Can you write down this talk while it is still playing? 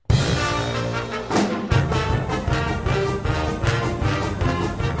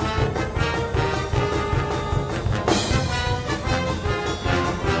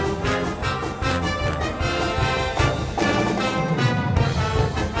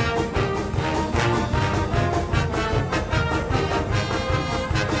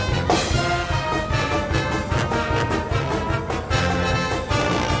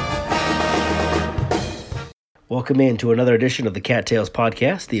Welcome in to another edition of the Cattails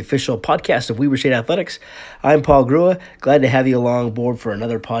Podcast, the official podcast of Weber State Athletics. I'm Paul Grua. Glad to have you along board for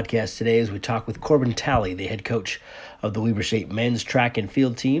another podcast today as we talk with Corbin Talley, the head coach of the Weber State men's track and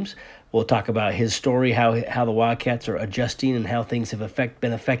field teams. We'll talk about his story, how the Wildcats are adjusting and how things have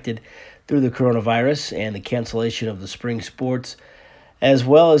been affected through the coronavirus and the cancellation of the spring sports, as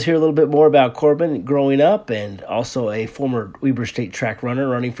well as hear a little bit more about Corbin growing up and also a former Weber State track runner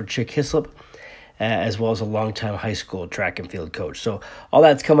running for Chick Hislop, as well as a longtime high school track and field coach. So all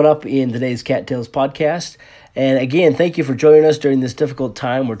that's coming up in today's Cattails podcast. And again, thank you for joining us during this difficult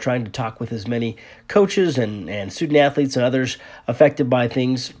time. We're trying to talk with as many coaches and student athletes and others affected by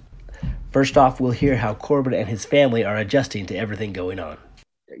things. First off, we'll hear how Corbin and his family are adjusting to everything going on.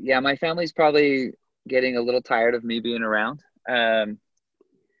 Yeah, my family's probably getting a little tired of me being around.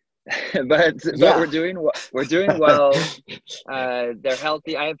 But we're doing well. They're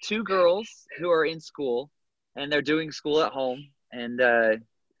healthy. I have two girls who are in school, and they're doing school at home. And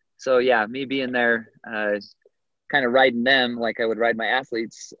so yeah, me being there, kind of riding them like I would ride my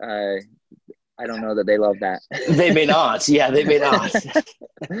athletes. I don't know that they love that. They may not. Yeah, they may not.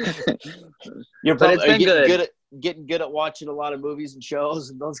 You're probably getting good at watching a lot of movies and shows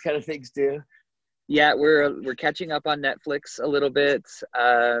and those kind of things too. Yeah, we're catching up on Netflix a little bit,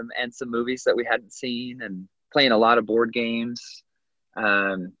 and some movies that we hadn't seen, and playing a lot of board games.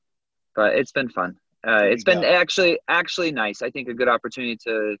 But it's been fun. It's been actually nice. I think a good opportunity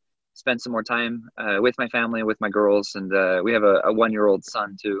to spend some more time with my family and with my girls, and we have a 1-year-old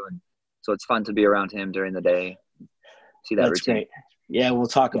son too, and so it's fun to be around him during the day. See that That's routine. Great. Yeah, we'll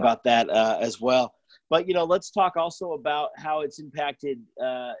talk about that as well. But, let's talk also about how it's impacted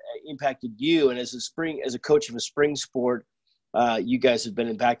you. And as a coach of a spring sport, you guys have been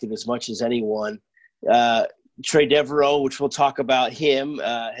impacted as much as anyone. Trey Devereaux, which we'll talk about him,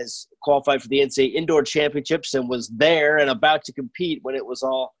 has qualified for the NCAA Indoor Championships and was there and about to compete when it was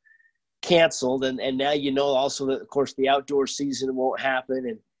all canceled. And now also that, of course, the outdoor season won't happen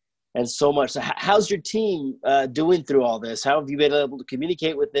and so much. So how's your team doing through all this? How have you been able to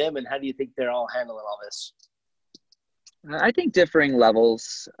communicate with them, and how do you think they're all handling all this? I think differing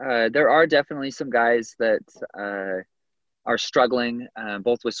levels. There are definitely some guys that are struggling,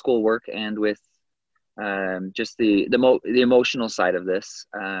 both with schoolwork and with just the emotional side of this.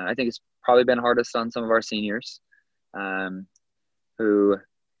 I think it's probably been hardest on some of our seniors, who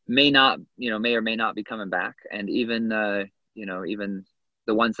may or may not be coming back, and even even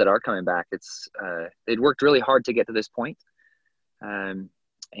the ones that are coming back, it's they'd worked really hard to get to this point, and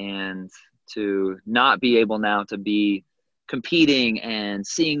to not be able now to be competing and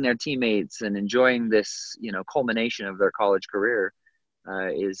seeing their teammates and enjoying this culmination of their college career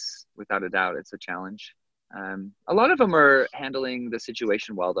is without a doubt it's a challenge. A lot of them are handling the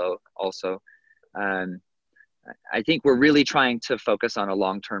situation well, though. Also, I think we're really trying to focus on a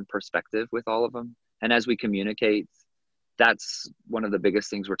long-term perspective with all of them, and as we communicate, that's one of the biggest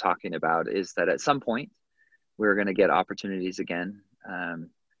things we're talking about, is that at some point we're going to get opportunities again.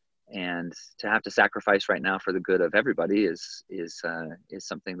 And to have to sacrifice right now for the good of everybody is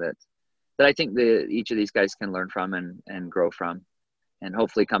something that I think each of these guys can learn from and grow from, and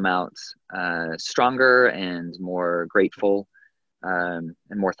hopefully come out stronger and more grateful, and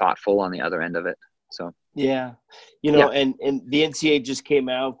more thoughtful on the other end of it. So, yeah. And the NCAA just came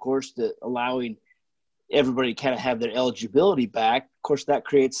out, of course, allowing everybody kind of have their eligibility back. Of course, that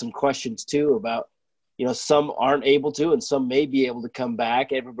creates some questions too about, some aren't able to and some may be able to come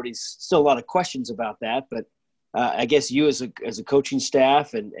back. Everybody's still a lot of questions about that, but I guess you as a coaching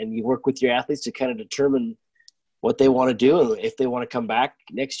staff and you work with your athletes to kind of determine what they want to do and if they want to come back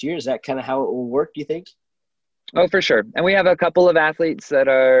next year. Is that kind of how it will work, do you think? Oh, for sure. And we have a couple of athletes that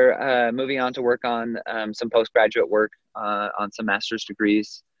are moving on to work on some postgraduate work on some master's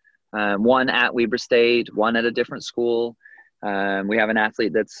degrees. One at Weber State, one at a different school. We have an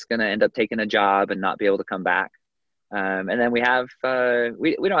athlete that's going to end up taking a job and not be able to come back. And then we have,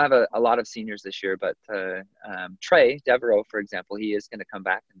 we don't have a lot of seniors this year, but Trey Devereaux, for example, he is going to come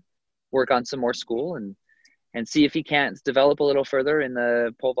back and work on some more school and see if he can't develop a little further in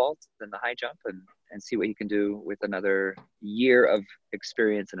the pole vault and the high jump and see what he can do with another year of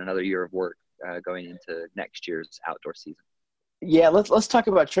experience and another year of work going into next year's outdoor season. Yeah, let's talk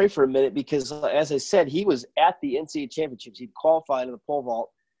about Trey for a minute, because as I said, he was at the NCAA championships. He'd qualified in the pole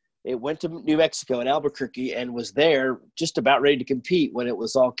vault. It went to New Mexico in Albuquerque and was there just about ready to compete when it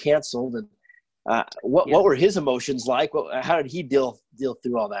was all canceled. And what were his emotions like? How did he deal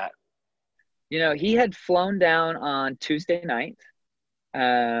through all that? He had flown down on Tuesday night.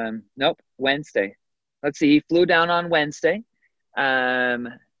 Wednesday. Let's see. He flew down on Wednesday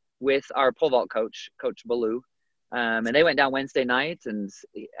with our pole vault coach, Coach Ballou. And they went down Wednesday night, and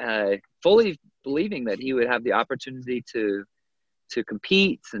fully believing that he would have the opportunity to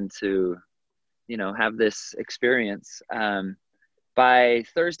compete and to, have this experience. By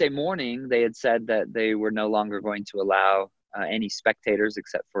Thursday morning, they had said that they were no longer going to allow any spectators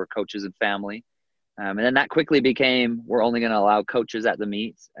except for coaches and family. And then that quickly became, we're only going to allow coaches at the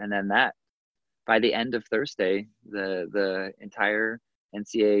meets. And then by the end of Thursday, the entire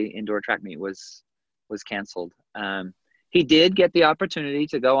NCAA indoor track meet was canceled. He did get the opportunity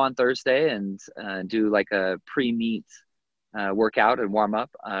to go on Thursday and do like a pre-meet workout and warm up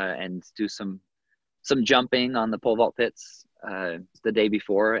and do some jumping on the pole vault pits the day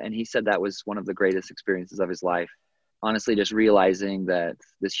before. And he said that was one of the greatest experiences of his life. Honestly, just realizing that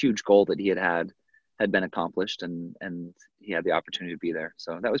this huge goal that he had been accomplished, and he had the opportunity to be there.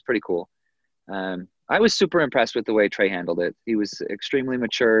 So that was pretty cool. I was super impressed with the way Trey handled it. He was extremely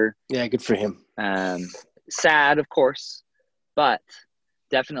mature. Yeah, good for him. Sad, of course, but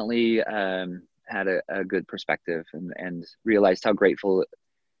definitely had a good perspective and realized how grateful,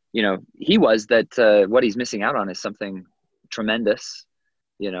 he was that what he's missing out on is something tremendous,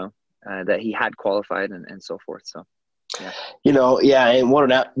 that he had qualified and so forth. So, yeah. And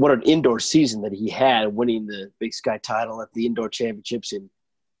what an indoor season that he had, winning the Big Sky title at the indoor championships in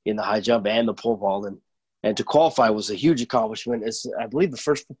the high jump and the pole vault, and to qualify was a huge accomplishment. It's, I believe, the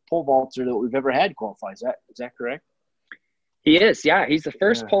first pole vaulter that we've ever had qualify. Is that correct? He is, yeah. He's the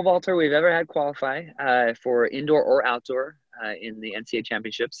first pole vaulter we've ever had qualify for indoor or outdoor in the NCAA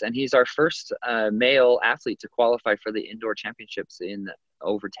championships, and he's our first male athlete to qualify for the indoor championships in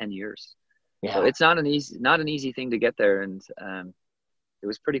over 10 years. Yeah. So it's not an easy thing to get there, and it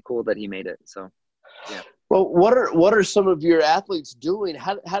was pretty cool that he made it. So, yeah. Well, what are some of your athletes doing?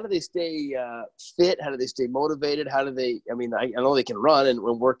 How do they stay fit? How do they stay motivated? How do they? I mean, I know they can run and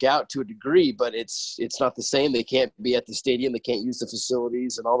work out to a degree, but it's not the same. They can't be at the stadium. They can't use the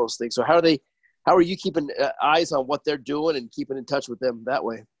facilities and all those things. So how are you keeping eyes on what they're doing and keeping in touch with them that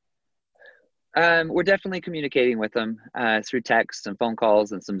way? We're definitely communicating with them through text and phone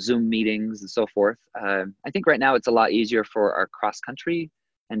calls and some Zoom meetings and so forth. I think right now it's a lot easier for our cross country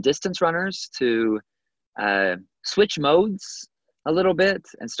and distance runners to switch modes a little bit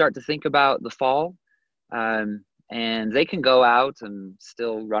and start to think about the fall. And they can go out and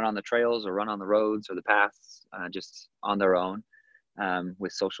still run on the trails or run on the roads or the paths just on their own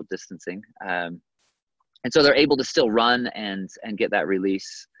with social distancing. And so they're able to still run and get that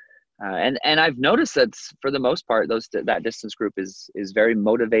release. And I've noticed that for the most part, that distance group is very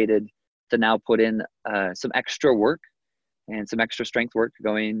motivated to now put in some extra work and some extra strength work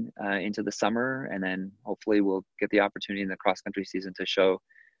going into the summer. And then hopefully we'll get the opportunity in the cross country season to show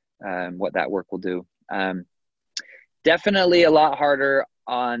what that work will do. Definitely a lot harder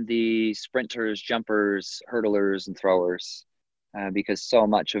on the sprinters, jumpers, hurdlers, and throwers because so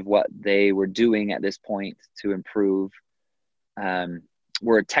much of what they were doing at this point to improve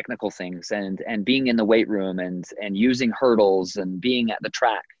were technical things and being in the weight room and using hurdles and being at the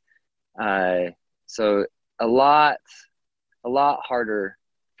track. So a lot harder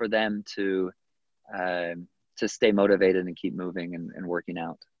for them to stay motivated and keep moving and working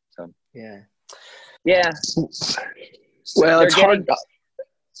out. So yeah. Well, it's hard.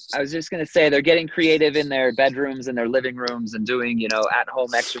 I was just going to say they're getting creative in their bedrooms and their living rooms and doing,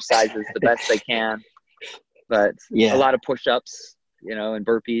 at-home exercises the best they can. But a lot of push-ups, and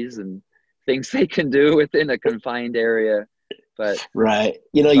burpees and things they can do within a confined area. But right.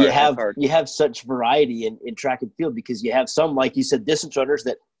 You have such variety in track and field because you have some, like you said, distance runners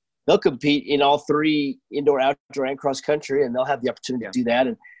that they'll compete in all three, indoor, outdoor, and cross country, and they'll have the opportunity to do that.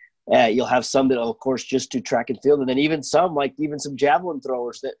 And you'll have some that'll, of course, just do track and field. And then even some javelin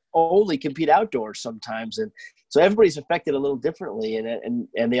throwers that only compete outdoors sometimes. And so everybody's affected a little differently, and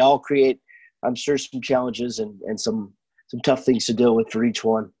they all create, I'm sure, some challenges and some tough things to deal with for each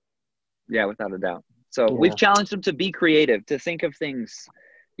one. Yeah, without a doubt. So we've challenged them to be creative, to think of things,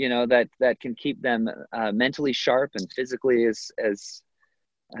 that can keep them mentally sharp and physically as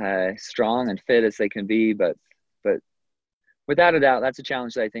strong and fit as they can be. But without a doubt, that's a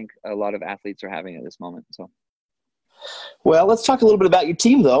challenge that I think a lot of athletes are having at this moment. So, well, let's talk a little bit about your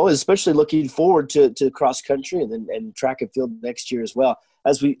team, though, especially looking forward to cross country and track and field next year as well.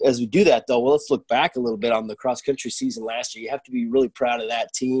 As we do that, though, well, let's look back a little bit on the cross country season last year. You have to be really proud of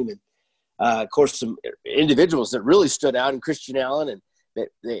that team, and of course, some individuals that really stood out, and Christian Allen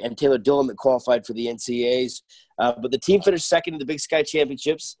and Taylor Dillon that qualified for the NCAAs. But the team finished second in the Big Sky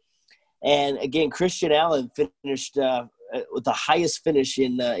Championships, and again, Christian Allen finished with the highest finish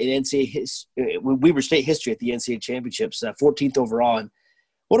in NCAA Weber State history at the NCAA Championships, 14th overall. And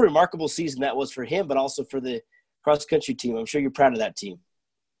what a remarkable season that was for him, but also for the cross-country team. I'm sure you're proud of that team.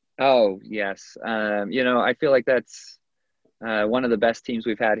 Oh, yes. I feel like that's one of the best teams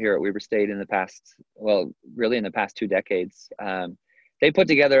we've had here at Weber State in the past, well, really in the past 2 decades. They put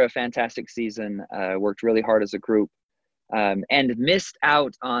together a fantastic season, worked really hard as a group, and missed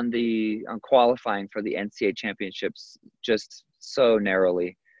out on qualifying for the NCAA championships just so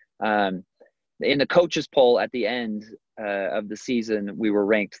narrowly. In the coaches poll at the end of the season, we were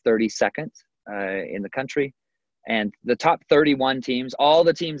ranked 32nd in the country. And the top 31 teams, all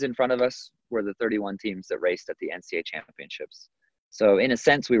the teams in front of us were the 31 teams that raced at the NCAA championships. So in a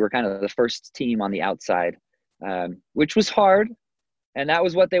sense, we were kind of the first team on the outside, which was hard. And that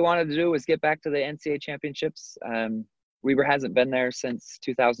was what they wanted to do, was get back to the NCAA championships. Weber hasn't been there since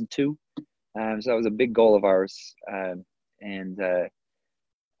 2002. So that was a big goal of ours.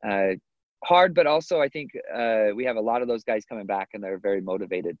 Hard, but also I think we have a lot of those guys coming back, and they're very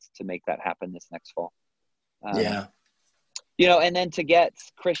motivated to make that happen this next fall. And then to get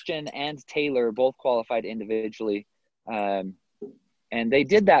Christian and Taylor both qualified individually. And they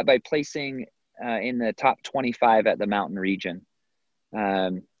did that by placing in the top 25 at the mountain region.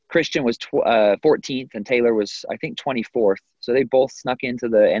 Christian was 14th and Taylor was, I think, 24th. So they both snuck into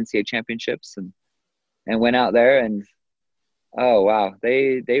the NCAA championships and went out there, and oh, wow.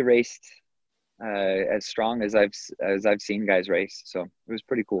 They raced as strong as I've seen guys race. So it was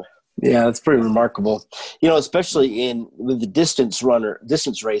pretty cool. Yeah, that's pretty remarkable. Especially with the distance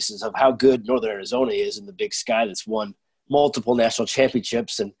races of how good Northern Arizona is in the Big Sky, that's won multiple national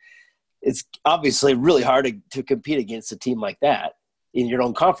championships. And it's obviously really hard to compete against a team like that in your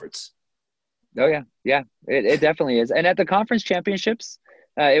own conference. Oh yeah. Yeah, it definitely is. And at the conference championships,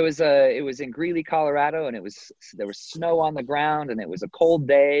 it was in Greeley, Colorado, and there was snow on the ground, and it was a cold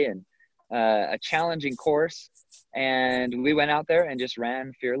day and a challenging course. And we went out there and just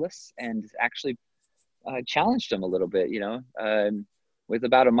ran fearless and actually challenged them a little bit, with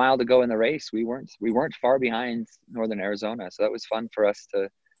about a mile to go in the race. We weren't far behind Northern Arizona. So that was fun for us to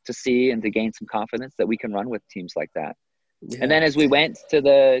see and to gain some confidence that we can run with teams like that. Yeah. And then as we went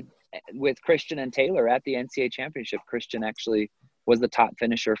with Christian and Taylor at the NCAA championship, Christian actually was the top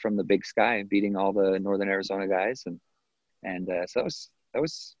finisher from the Big Sky, beating all the Northern Arizona guys. And so that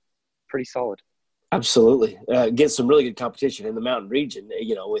was pretty solid. Absolutely. Get some really good competition in the mountain region,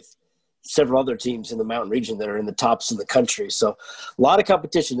 with several other teams in the mountain region that are in the tops of the country. So a lot of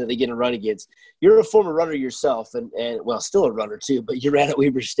competition that they get to run against. You're a former runner yourself and well, still a runner too, but you ran at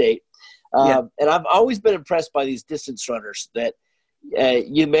Weber State. And I've always been impressed by these distance runners that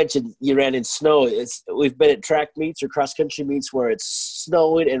you mentioned you ran in snow. We've been at track meets or cross-country meets where it's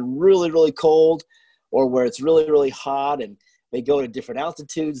snowing and really, really cold, or where it's really, really hot, and they go to different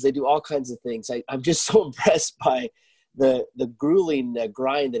altitudes. They do all kinds of things. I'm just so impressed by the grueling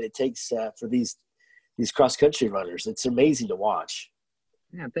grind that it takes for these cross-country runners. It's amazing to watch.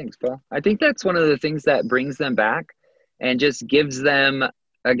 Yeah, thanks, Paul. I think that's one of the things that brings them back and just gives them,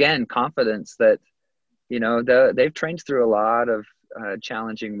 again, confidence that, they've trained through a lot of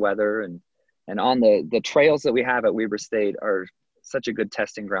challenging weather, and on the trails that we have at Weber State are such a good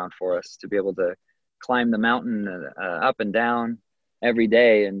testing ground for us to be able to climb the mountain up and down every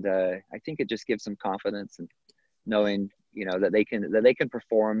day. And I think it just gives them confidence and knowing, that they can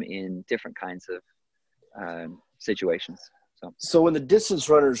perform in different kinds of situations. So when the distance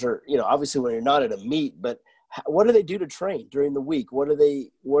runners are, obviously when you're not at a meet, but what do they do to train during the week? Where do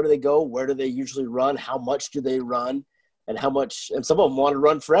they go? Where do they usually run? How much do they run? And how much, and some of them want to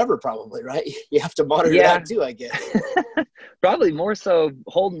run forever probably, right? You have to monitor that too, I guess. Probably more so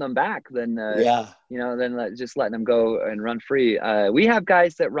holding them back than, just letting them go and run free. We have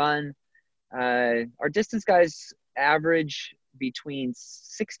guys that run, our distance guys average between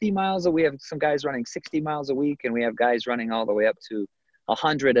 60 miles. We have some guys running 60 miles a week, and we have guys running all the way up to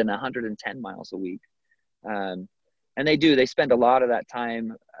 100 and 110 miles a week. And they spend a lot of that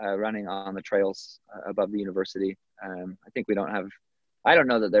time running on the trails above the university. I think I don't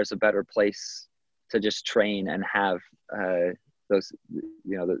know that there's a better place to just train and have those,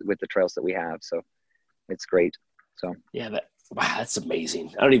 with the trails that we have. So it's great. So yeah, that's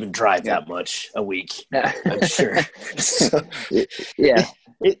amazing. I don't even drive that much a week, I'm sure. So, yeah.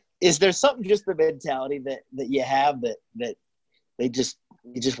 Is there something, just the mentality that you have that you just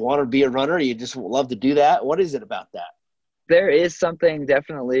want to be a runner? You just love to do that? What is it about that? There is something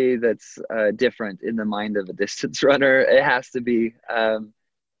definitely that's different in the mind of a distance runner. It has to be.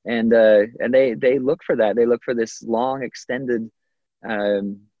 And they look for that. They look for this long extended, I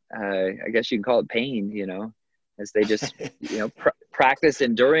guess you can call it pain, as they just, practice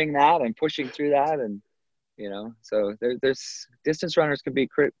enduring that and pushing through that. And So there's distance runners can be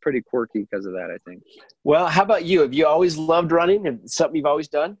pretty quirky because of that, I think. Well, how about you? Have you always loved running? Have something you've always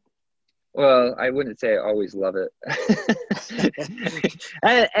done? Well, I wouldn't say I always love it.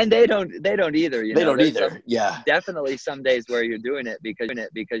 and they don't either, They don't There's either. Yeah. definitely some days where you're doing it because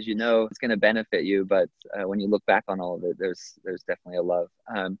it's going to benefit you, but when you look back on all of it, there's definitely a love.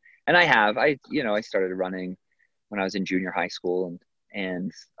 And I started running when I was in junior high school,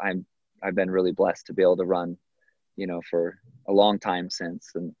 and I've been really blessed to be able to run, for a long time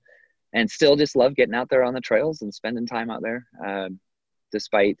since, and still just love getting out there on the trails and spending time out there,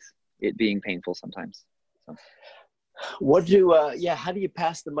 despite it being painful sometimes. So. How do you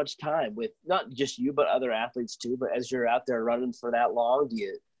pass the much time with not just you, but other athletes too? But as you're out there running for that long,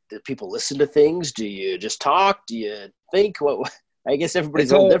 do people listen to things? Do you just talk? Do you think? I guess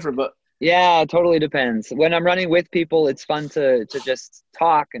everybody's a little different, but. Yeah, it totally depends. When I'm running with people, it's fun to just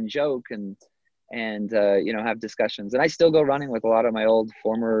talk and joke and have discussions. And I still go running with a lot of my old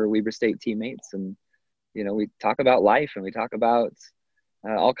former Weber State teammates, and we talk about life and we talk about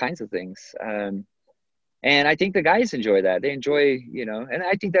all kinds of things. And I think the guys enjoy that. They enjoy, and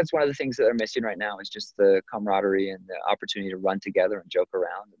I think that's one of the things that they're missing right now is just the camaraderie and the opportunity to run together and joke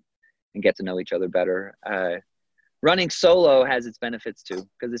around and get to know each other better. Running solo has its benefits too,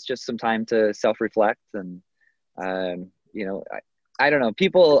 because it's just some time to self-reflect. And, I don't know.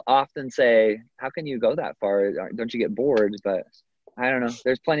 People often say, how can you go that far? Don't you get bored? But I don't know.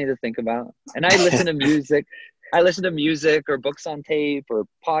 There's plenty to think about. And I listen to music. Or books on tape or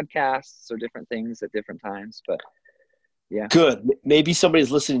podcasts or different things at different times. But yeah. Good. Maybe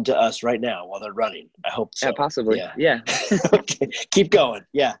somebody's listening to us right now while they're running. I hope so. Yeah, possibly. Yeah. Okay. Keep going.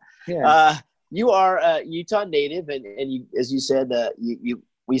 Yeah. Yeah. You are a Utah native, and you, as you said,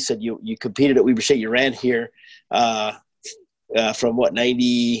 we said you competed at Weber State. You ran here from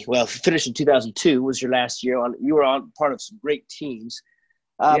 90. Well, finished in 2002 was your last year. You were on part of some great teams.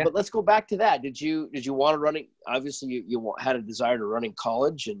 But let's go back to that. Did you want to run it? Obviously, you had a desire to run in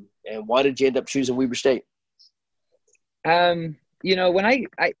college, and why did you end up choosing Weber State? When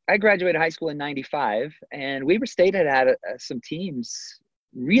I graduated high school in 95, and Weber State had some teams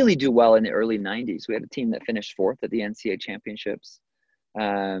really do well in the early 90s. We had a team that finished 4th at the NCAA championships.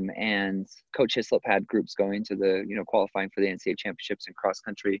 And Coach Hislop had groups going to the, qualifying for the NCAA championships in cross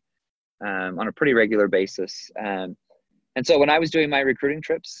country on a pretty regular basis. And so when I was doing my recruiting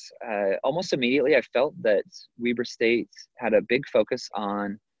trips, almost immediately I felt that Weber State had a big focus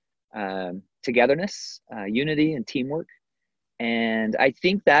on togetherness, unity, and teamwork. And I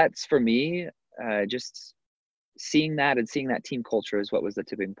think that's, for me, just seeing that team culture is what was the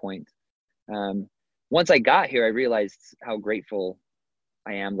tipping point. Once I got here, I realized how grateful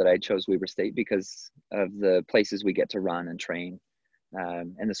I am that I chose Weber State because of the places we get to run and train.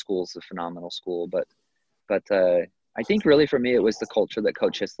 And the school's a phenomenal school. But I think really for me, it was the culture that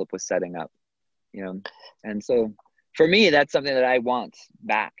Coach Hislop was setting up, and so for me, that's something that I want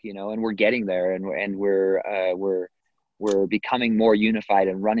back, and we're getting there, and we're becoming more unified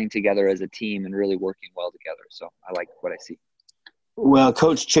and running together as a team and really working well together. So I like what I see. Well,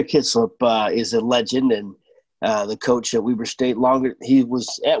 Coach Chick Hislop is a legend, and the coach at Weber State he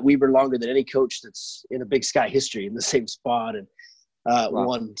was at Weber longer than any coach that's in a Big Sky history in the same spot, and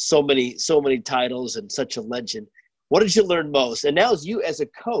won so many titles and such a legend. What did you learn most? And now, as a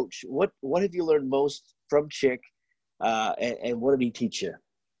coach, what have you learned most from Chick, and what did he teach you?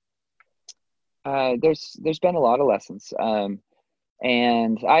 There's been a lot of lessons,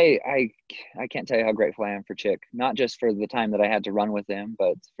 and I can't tell you how grateful I am for Chick. Not just for the time that I had to run with him,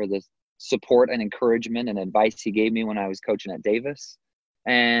 but for the support and encouragement and advice he gave me when I was coaching at Davis,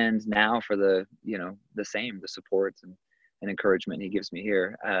 and now for the support and encouragement he gives me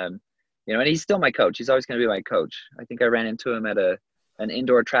here. And he's still my coach. He's always going to be my coach. I think I ran into him at an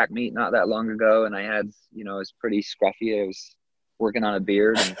indoor track meet not that long ago, and I had, I was pretty scruffy. I was working on a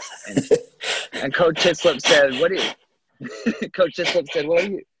beard, and Coach Hislop said, Coach Hislop said, what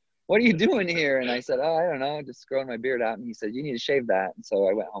are you doing here? And I said, oh, I don't know, just growing my beard out. And he said, you need to shave that. And so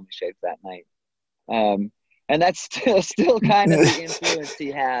I went home and shaved that night. And that's still kind of the influence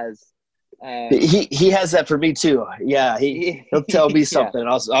he has. He has that for me too. Yeah, he'll tell me something, and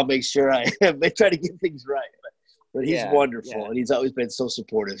I'll make sure I try to get things right. But he's wonderful, and he's always been so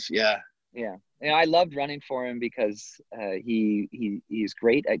supportive. Yeah. Yeah, I loved running for him because he's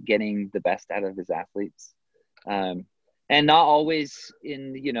great at getting the best out of his athletes, and not always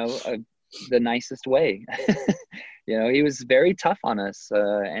in the nicest way. He was very tough on us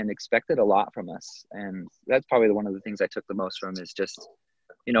and expected a lot from us, and that's probably one of the things I took the most from is just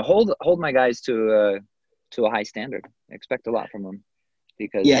hold my guys to a high standard. I expect a lot from them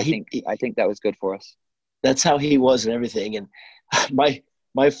because I think that was good for us. That's how he was and everything. And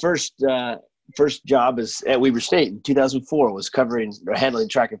my first job is at Weber State in 2004 was covering or handling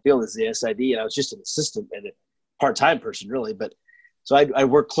track and field as the SID, and I was just an assistant and a part-time person, really. But so I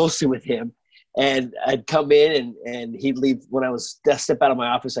worked closely with him, and I'd come in and he'd leave when I was step out of my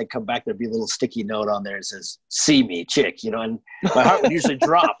office. I'd come back, there'd be a little sticky note on there that says "See me, chick," and my heart would usually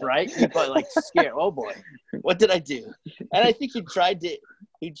drop. Right, you'd probably like scared. Oh boy, what did I do? And I think he tried,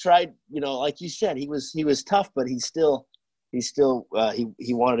 like you said, he was tough, but he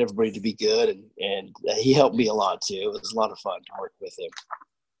wanted everybody to be good, and he helped me a lot too. It was a lot of fun to work with him,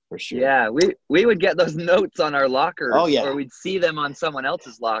 for sure. Yeah, we would get those notes on our lockers, oh yeah, or we'd see them on someone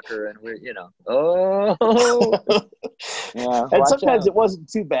else's locker, and we're oh yeah. And sometimes it wasn't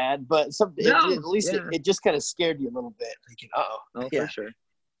too bad, but at least it just kind of scared you a little bit, thinking, oh yeah,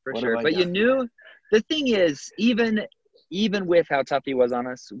 for sure. But you knew, the thing is, even with how tough he was on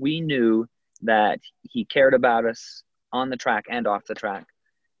us, we knew that he cared about us on the track and off the track,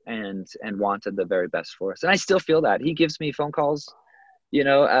 and wanted the very best for us. And I still feel that. He gives me phone calls,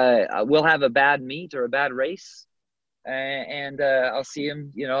 we'll have a bad meet or a bad race, and I'll see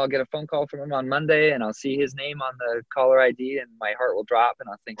him, I'll get a phone call from him on Monday, and I'll see his name on the caller ID, and my heart will drop, and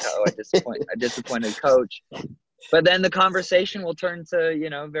I'll think, I disappointed coach. But then the conversation will turn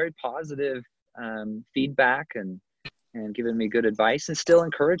to, very positive feedback and giving me good advice and still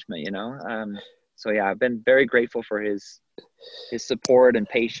encourage me, So yeah, I've been very grateful for his support and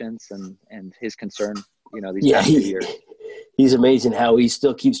patience and his concern, these past few years. He's amazing how he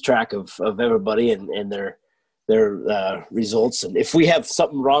still keeps track of everybody and their results. And if we have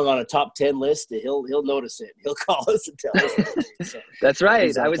something wrong on a top 10 list, he'll notice it. He'll call us and tell us. So that's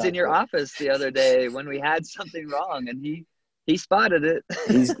right. I was in your office the other day when we had something wrong, and he spotted it.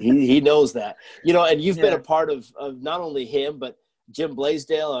 he knows that, and you've been a part of not only him, but Jim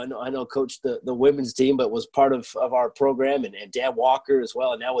Blaisdell, I know coached the women's team, but was part of our program, and Dan Walker as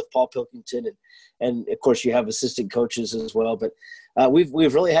well. And now with Paul Pilkington, and of course you have assistant coaches as well. But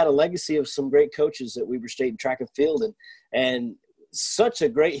we've really had a legacy of some great coaches at Weber State in track and field, and such a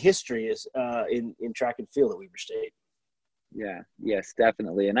great history is in track and field at Weber State. Yeah, yes,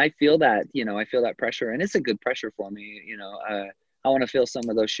 definitely. And I feel that, I feel that pressure, and it's a good pressure for me. I want to fill some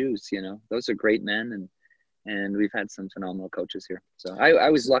of those shoes. Those are great men, and we've had some phenomenal coaches here. So I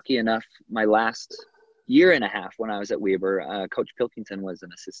was lucky enough, my last year and a half when I was at Weber, Coach Pilkington was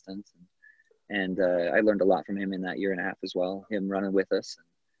an assistant, and I learned a lot from him in that year and a half as well, him running with us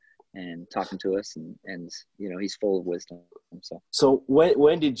and talking to us, and he's full of wisdom. So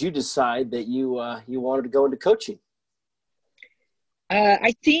when did you decide that you wanted to go into coaching?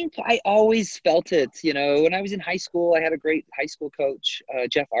 I think I always felt it. When I was in high school, I had a great high school coach,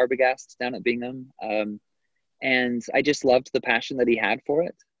 Jeff Arbogast, down at Bingham. And I just loved the passion that he had for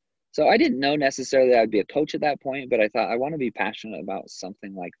it. So I didn't know necessarily I'd be a coach at that point, but I thought I want to be passionate about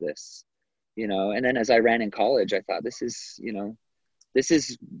something like this, and then as I ran in college, I thought this is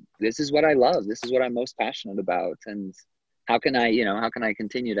what I love. This is what I'm most passionate about. And how can I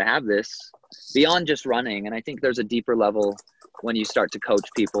continue to have this beyond just running? And I think there's a deeper level when you start to coach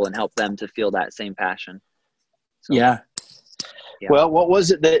people and help them to feel that same passion. So, yeah. Well, what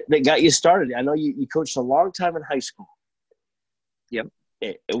was it that got you started? I know you coached a long time in high school. Yep.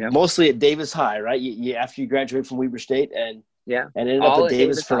 Mostly at Davis High, right? You after you graduated from Weber State and ended up at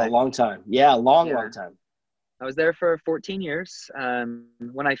Davis for a long time. Yeah, long time. I was there for 14 years.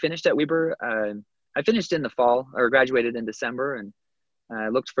 When I finished at Weber, I finished in the fall, or graduated in December, and I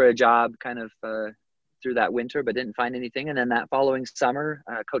looked for a job kind of through that winter, but didn't find anything. And then that following summer,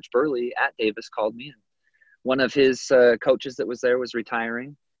 Coach Burley at Davis called me. One of his coaches that was there was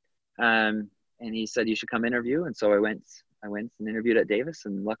retiring, and he said, "You should come interview." And so I went and interviewed at Davis,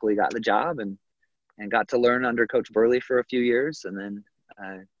 and luckily got the job and got to learn under Coach Burley for a few years, and then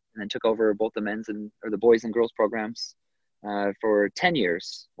took over both the boys and girls programs for 10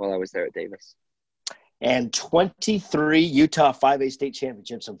 years while I was there at Davis. And 23 Utah 5A state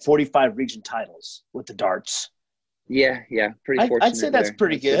championships and 45 region titles with the darts. Yeah, pretty fortunate. I'd say that's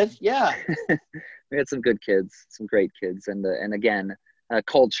pretty good. Yeah. We had some good kids, some great kids, and again, a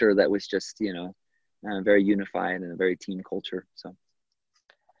culture that was just, very unified and a very team culture. So,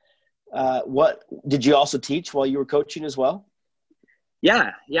 what did you also teach while you were coaching as well?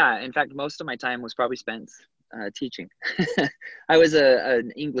 Yeah. In fact, most of my time was probably spent teaching. I was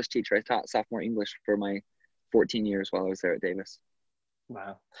an English teacher. I taught sophomore English for my 14 years while I was there at Davis.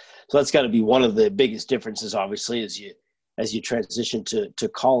 Wow. So that's got to be one of the biggest differences, obviously, as you transition to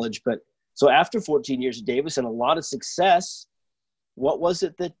college. But so after 14 years at Davis and a lot of success, what was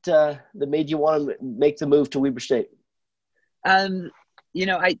it that made you want to make the move to Weber State? I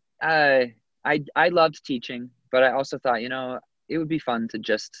I loved teaching, but I also thought, it would be fun to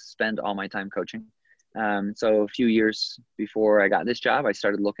just spend all my time coaching. So a few years before I got this job, I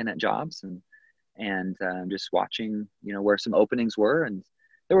started looking at jobs and just watching, where some openings were. And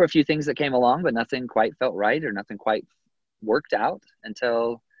there were a few things that came along, but nothing quite felt right or nothing quite worked out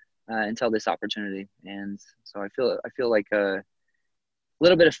until this opportunity. And so I feel like a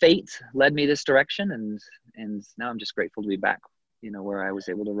little bit of fate led me this direction, and now I'm just grateful to be back, where I was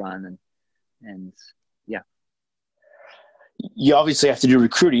able to run and yeah. You obviously have to do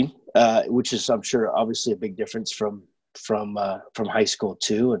recruiting, which is, I'm sure, obviously a big difference from high school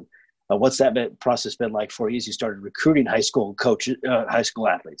too. And what's that process been like for you as you started recruiting high school coaches, high school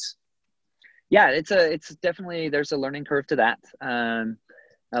athletes? Yeah, it's definitely, there's a learning curve to that.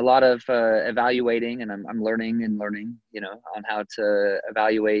 A lot of evaluating, and I'm learning, on how to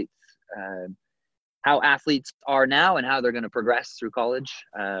evaluate how athletes are now and how they're going to progress through college.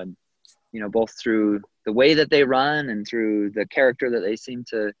 Both through the way that they run and through the character that they seem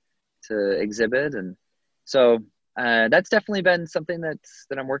to exhibit. And so that's definitely been something that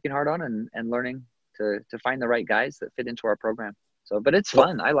I'm working hard on and learning to find the right guys that fit into our program. So, but it's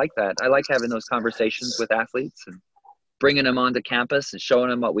fun. I like that. I like having those conversations with athletes and bringing them onto campus and showing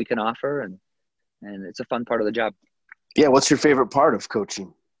them what we can offer. And it's a fun part of the job. Yeah. What's your favorite part of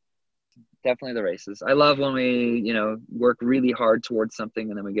coaching? Definitely the races. I love when we, work really hard towards something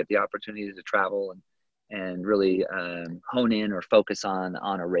and then we get the opportunity to travel and really hone in or focus on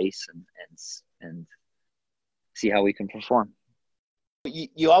a race and see how we can perform.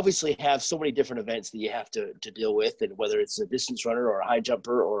 You obviously have so many different events that you have to deal with, and whether it's a distance runner or a high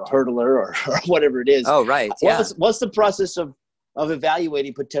jumper or a hurdler or whatever it is. Oh, right. Yeah. What's the process of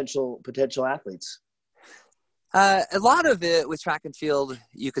evaluating potential athletes? A lot of it with track and field,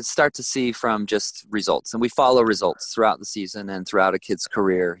 you could start to see from just results, and we follow results throughout the season and throughout a kid's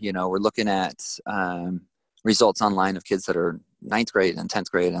career. We're looking at results online of kids that are 9th grade and 10th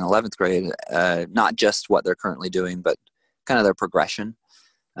grade and 11th grade, not just what they're currently doing, but kind of their progression.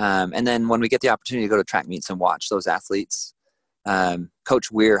 And then when we get the opportunity to go to track meets and watch those athletes, Coach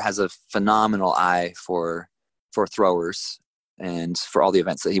Weir has a phenomenal eye for throwers and for all the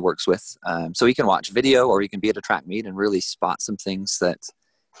events that he works with. So he can watch video or he can be at a track meet and really spot some things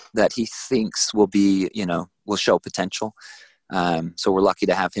that he thinks will show potential. So we're lucky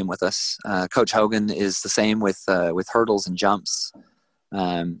to have him with us. Coach Hogan is the same with hurdles and jumps,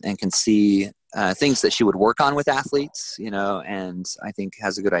 and can see things that she would work on with athletes, and I think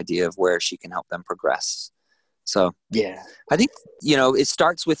has a good idea of where she can help them progress. So yeah, I think, it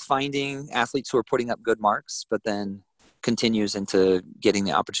starts with finding athletes who are putting up good marks, but then continues into getting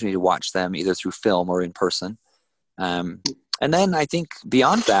the opportunity to watch them either through film or in person. And then I think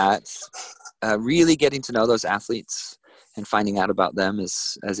beyond that, really getting to know those athletes and finding out about them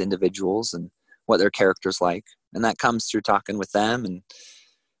as individuals and what their character's like. And that comes through talking with them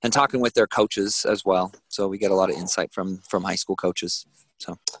and talking with their coaches as well. So we get a lot of insight from high school coaches.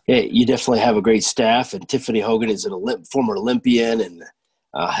 So yeah, you definitely have a great staff. And Tiffany Hogan is former Olympian and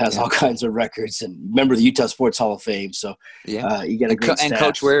has all kinds of records and member of the Utah Sports Hall of Fame. So you got a great staff. And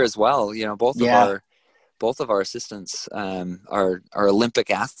Coach Weir as well. Both of our assistants are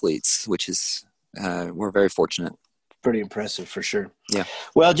Olympic athletes, which is we're very fortunate. Pretty impressive for sure. Yeah.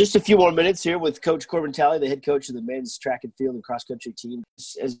 Well, just a few more minutes here with Coach Corbin Talley, the head coach of the men's track and field and cross country team.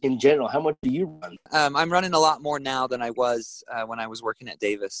 As in general, how much do you run? I'm running a lot more now than I was when I was working at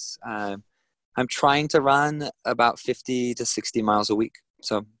Davis. I'm trying to run about 50 to 60 miles a week.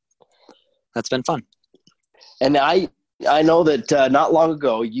 So that's been fun. And I know that not long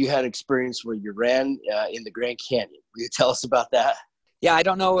ago you had experience where you ran in the Grand Canyon. Will you tell us about that? Yeah, I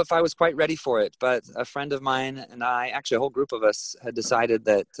don't know if I was quite ready for it, but a friend of mine and I, actually a whole group of us, had decided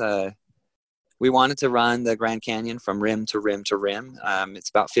that we wanted to run the Grand Canyon from rim to rim to rim. It's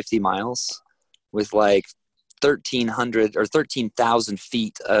about 50 miles with like 1,300 or 13,000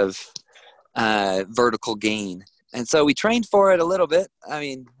 feet of vertical gain. And so we trained for it a little bit. I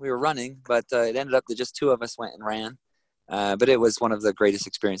mean, we were running, but it ended up that just two of us went and ran. But it was one of the greatest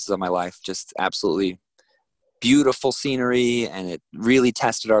experiences of my life, just absolutely beautiful scenery, and it really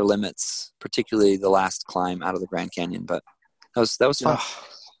tested our limits, particularly the last climb out of the Grand Canyon. But that was fun.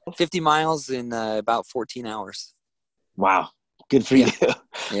 50 miles in about 14 hours. Wow. Good for you.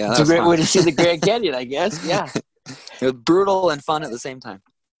 Yeah, it's a great way to see the Grand Canyon, I guess. Yeah. It was brutal and fun at the same time.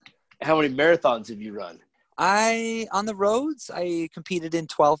 How many marathons have you run? On the roads, I competed in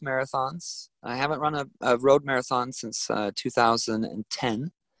 12 marathons. I haven't run a road marathon since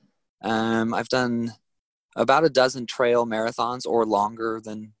 2010. I've done about a dozen trail marathons or longer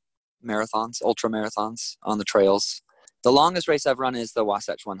than marathons, ultra marathons on the trails. The longest race I've run is the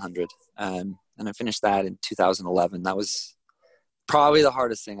Wasatch 100. And I finished that in 2011. That was probably the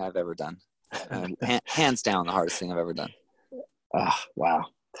hardest thing I've ever done. Hands down, the hardest thing I've ever done. Wow. Yeah.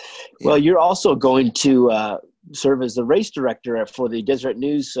 Well, you're also going to serve as the race director for the Deseret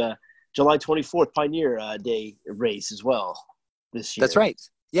News July 24th Pioneer Day race as well this year. That's right.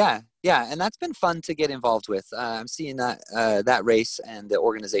 Yeah. And that's been fun to get involved with. I'm seeing that race and the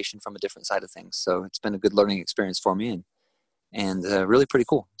organization from a different side of things. So it's been a good learning experience for me and really pretty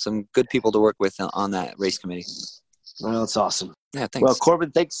cool. Some good people to work with on that race committee. Well, that's awesome. Yeah, thanks. Well,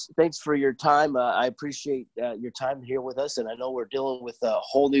 Corbin, thanks for your time. I appreciate your time here with us, and I know we're dealing with a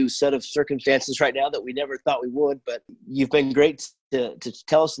whole new set of circumstances right now that we never thought we would, but you've been great to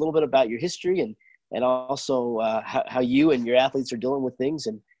tell us a little bit about your history and also how you and your athletes are dealing with things,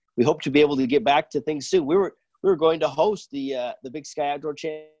 and we hope to be able to get back to things soon. We were going to host the Big Sky Outdoor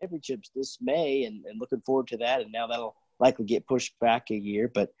Championships this May, and looking forward to that, and now that'll likely get pushed back a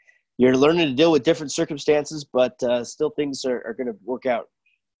year, but you're learning to deal with different circumstances, but still things are going to work out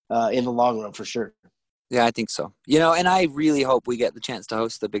in the long run for sure. Yeah, I think so. And I really hope we get the chance to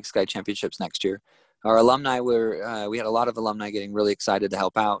host the Big Sky Championships next year. Our alumni we had a lot of alumni getting really excited to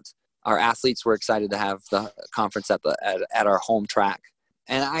help out. Our athletes were excited to have the conference at our home track.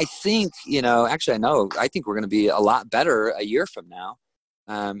 And I think, I think we're going to be a lot better a year from now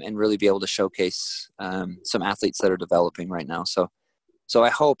and really be able to showcase some athletes that are developing right now. So I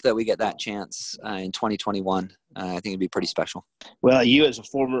hope that we get that chance in 2021. I think it'd be pretty special. Well, you as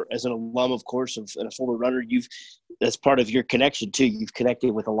an alum, of course, and a former runner, that's part of your connection too. You've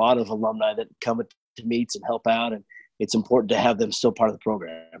connected with a lot of alumni that come to meets and help out, and it's important to have them still part of the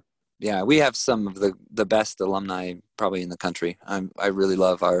program. Yeah, we have some of the best alumni probably in the country. I really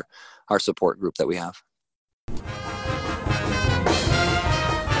love our support group that we have.